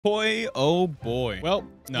Boy, oh boy. Well,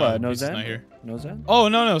 no, What, no he's Zen? not here. No Zen? Oh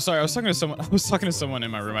no, sorry. I was talking to someone in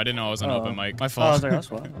my room. I didn't know I was on open mic. My Oh, I fault. was like, that's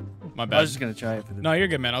what. My I bad. was just gonna try it for the. No, you're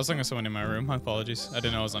good, man. I was talking to someone in my room. My apologies. I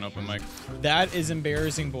didn't know I was on open mic. That is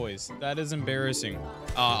embarrassing, boys. That is embarrassing.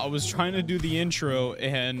 I was trying to do the intro,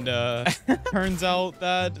 and turns out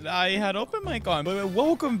that I had open mic on. But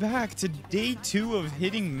welcome back to day 2 of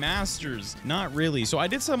hitting masters. Not really. So I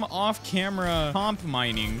did some off-camera comp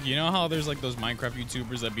mining. You know how there's like those Minecraft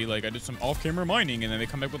YouTubers that be like, I did some off-camera mining, and then they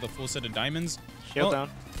come back with a full set of diamonds. Shield down.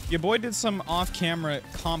 Your boy did some off-camera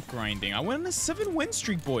comp grinding. I went on a 7-win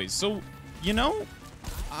streak, boys. So, you know,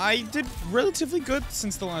 I did relatively good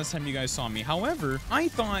since the last time you guys saw me. However, I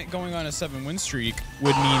thought going on a 7-win streak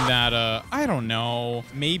would mean that, I don't know,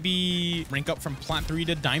 maybe rank up from Plat 3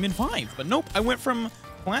 to Diamond 5. But nope, I went from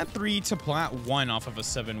Plat 3 to Plat 1 off of a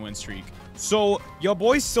 7-win streak. So, your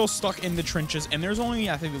boy's still stuck in the trenches, and there's only,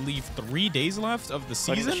 I think, 3 days left of the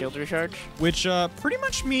season. The shield recharge. Which pretty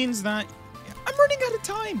much means that I'm running out of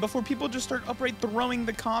time before people just start upright throwing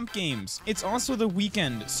the comp games. It's also the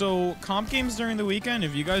weekend, so comp games during the weekend,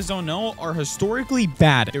 if you guys don't know, are historically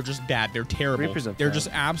bad. They're just bad. They're terrible. They're just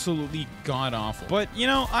absolutely god-awful. But, you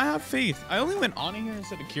know, I have faith. I only went Ana here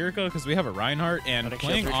instead of Kiriko because we have a Reinhardt, and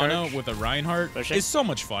playing Ana with a Reinhardt is so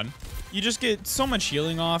much fun. You just get so much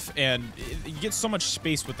healing off, and you get so much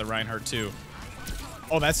space with the Reinhardt, too.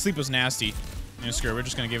 Oh, that sleep was nasty. Screw it. We're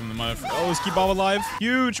just gonna give him the mother. Oh, let's keep all alive.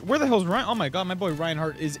 Huge. Where the hell's Ryan? Oh my god, my boy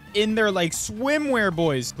Reinhardt is in there like swimwear,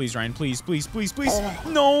 boys. Please, Ryan. Please, please, please, please.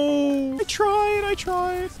 No. I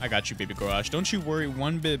tried. I got you, baby girl. Ash. Don't you worry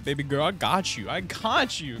one bit, baby girl. I got you.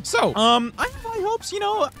 So, I have high hopes. You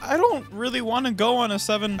know, I don't really want to go on a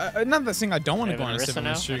 7. Not that saying I don't want to go on a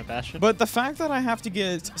 7 streak, but the fact that I have to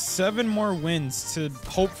get 7 more wins to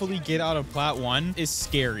hopefully get out of Plat 1 is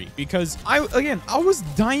scary because I was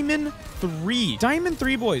Diamond 3. Diamond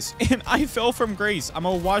 3, boys, and I fell from grace. I'm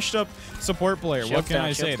a washed up support player. What can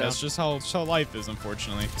I say? That's just how life is,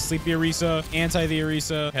 unfortunately. Sleepy Orisa, anti the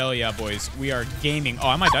Orisa. Hell yeah, boys. We are gaming. Oh,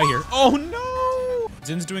 I might die here. Oh no!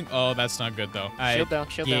 Zin's doing. Oh, that's not good though. Shield down.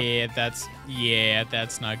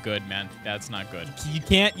 That's not good, man. That's not good. You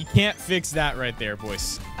can't fix that right there,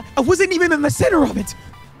 boys. I wasn't even in the center of it.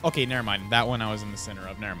 Okay, never mind. That one I was in the center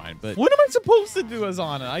of. Never mind. But what am I supposed to do as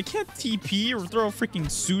Ana? I can't TP or throw a freaking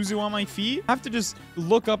Suzu on my feet. I have to just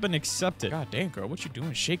look up and accept it. God damn, girl. What you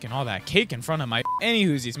doing shaking all that cake in front of my...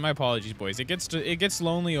 Anywhoosies, my apologies, boys. It gets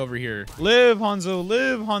lonely over here. Live, Hanzo.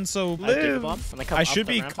 Live, Hanzo. Live. I should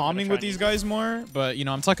be calming with these guys more, but, you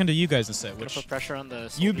know, I'm talking to you guys instead. Which, put pressure on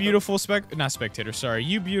the... You beautiful not spectators, sorry.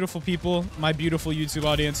 You beautiful people, my beautiful YouTube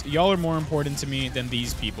audience, y'all are more important to me than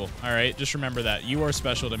these people, all right? Just remember that. You are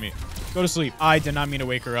special to me. Go to sleep. I did not mean to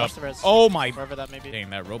wake her up. Oh my. Wherever that may be. Dang,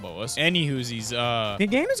 that robo was. Anywhoosies, the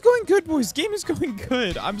game is going good, boys. Game is going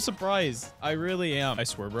good. I'm surprised. I really am. I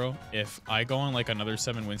swear, bro, if I go on like another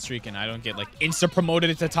 7-win streak and I don't get like insta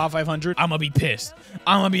promoted to top 500, I'm gonna be pissed.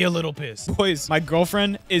 I'm gonna be a little pissed. Boys, my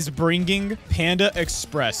girlfriend is bringing Panda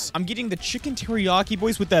Express. I'm getting the chicken teriyaki,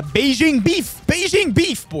 boys, with the Beijing beef. Beijing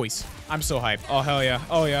beef, boys. I'm so hyped. Oh, hell yeah.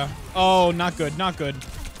 Oh, yeah. Oh, not good. Not good.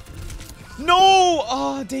 No!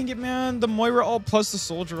 Oh, dang it, man. The Moira ult plus the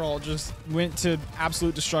Soldier ult just went to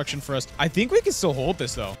absolute destruction for us. I think we can still hold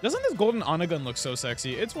this, though. Doesn't this golden Ana gun look so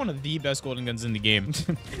sexy? It's one of the best golden guns in the game.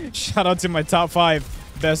 Shout out to my top 5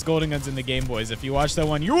 best golden guns in the game, boys. If you watch that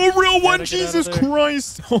one, you're a real one. Jesus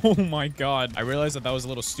Christ. Oh, my God. I realized that was a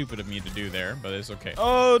little stupid of me to do there, but it's okay.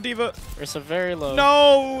 Oh, Diva. It's a very low.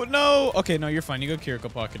 No, no. Okay, no, you're fine. You go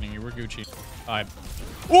Kiriko pocketing you. We're Gucci. All right.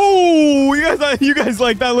 Oh, you guys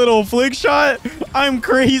like that little flick shot? I'm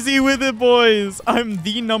crazy with it, boys. I'm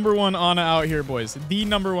the #1 Ana out here, boys. The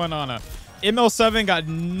 #1 Ana. ML7 got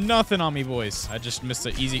nothing on me, boys. I just missed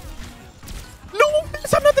an easy. No,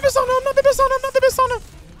 I'm not the best Ana. I'm not the best Ana. I'm not the best Ana.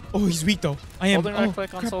 Oh, he's weak though. I am. Oh,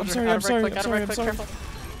 crap. I'm sorry.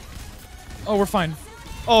 Oh, we're fine.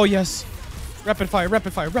 Oh, yes. Rapid fire.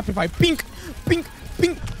 Pink.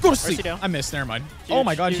 Go to sleep. I missed. Never mind. Oh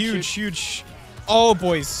my God. Huge. Oh,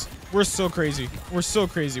 boys. We're so crazy. We're so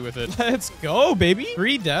crazy with it. Let's go, baby.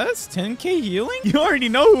 3 deaths, 10k healing. You already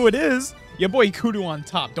know who it is. Your boy Kudu on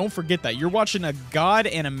top. Don't forget that. You're watching a god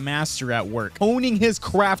and a master at work, honing his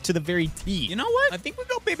craft to the very T. You know what? I think we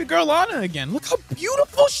go baby girl Ana again. Look how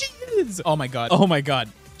beautiful she is. Oh, my God. Oh, my God.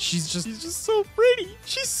 She's just so pretty.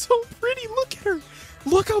 She's so pretty. Look at her.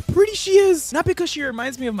 Look how pretty she is. Not because she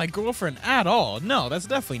reminds me of my girlfriend at all. No, that's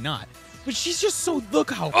definitely not. But she's just so...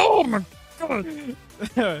 Look how... Oh, my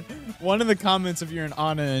One in the comments if you're an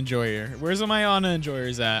Ana enjoyer. Where's my Ana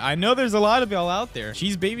enjoyers at? I know there's a lot of y'all out there.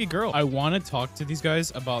 She's baby girl. I want to talk to these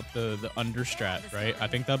guys about the understrat, right? I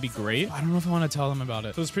think that'd be great. I don't know if I want to tell them about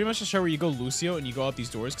it. So it's pretty much a show where you go Lucio and you go out these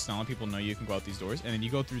doors because not a lot of people know you can go out these doors. And then you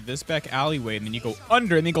go through this back alleyway and then you go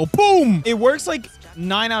under and then go boom. It works like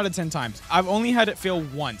 9 out of 10 times. I've only had it fail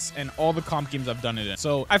once in all the comp games I've done it in.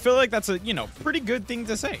 So I feel like that's a, you know, pretty good thing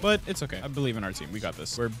to say, but it's okay. I believe in our team. We got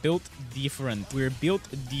this. We're built different. We're built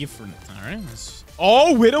different. All right.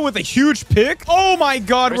 Oh, Widow with a huge pick. Oh my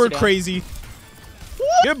God, we're crazy.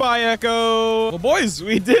 Goodbye, Echo. Well, boys,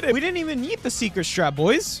 we did it. We didn't even need the secret strap,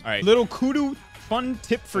 boys. All right, little kudu fun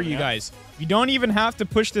tip for you guys. You don't even have to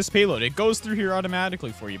push this payload. It goes through here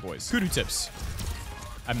automatically for you, boys. Kudu tips.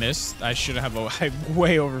 I missed. I should have. I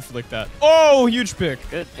way overflicked that. Oh, huge pick.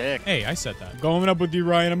 Good pick. Hey, I said that. Going up with you,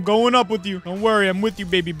 Ryan. I'm going up with you. Don't worry. I'm with you,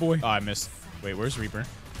 baby boy. Oh, I missed. Wait, where's Reaper?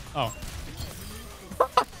 Oh.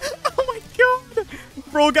 Oh my God.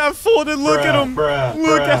 Bro got folded. Look at him.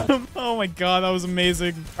 Look at him. Oh my God, that was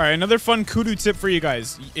amazing. All right, another fun kudu tip for you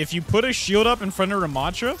guys. If you put a shield up in front of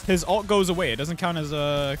Ramatra, his ult goes away. It doesn't count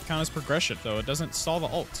as progression, so it doesn't stall the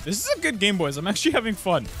ult. This is a good game, boys. I'm actually having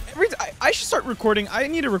fun. I should start recording. I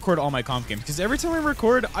need to record all my comp games because every time I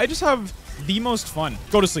record, I just have the most fun.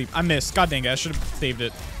 Go to sleep. I missed. God dang it. I should have saved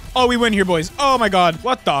it. Oh, we win here, boys. Oh my God.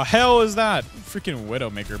 What the hell is that? Freaking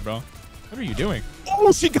Widowmaker, bro. What are you doing?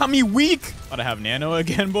 Oh, she got me weak. About to have Nano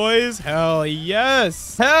again, boys. Hell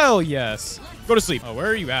yes. Hell yes. Go to sleep. Oh, where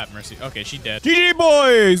are you at, Mercy? Okay, she dead. GG,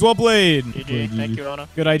 boys. Well played. GG. Thank you, Ana.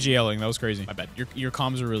 Good IGLing. That was crazy. I bet. Your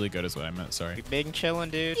comms are really good is what I meant. Sorry. You big and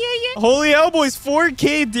chilling, dude. Yeah. Holy hell, boys.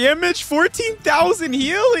 4K damage, 14,000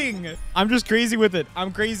 healing. I'm just crazy with it.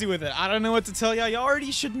 I'm crazy with it. I don't know what to tell y'all. Y'all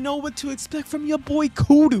already should know what to expect from your boy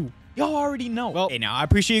Kudu. Y'all already know. Well, hey, now I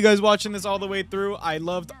appreciate you guys watching this all the way through. I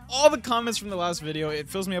loved all the comments from the last video. It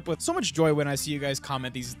fills me up with so much joy when I see you guys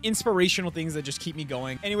comment these inspirational things that just keep me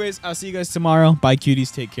going. Anyways, I'll see you guys tomorrow. Bye,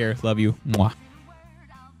 cuties. Take care. Love you. Mwah.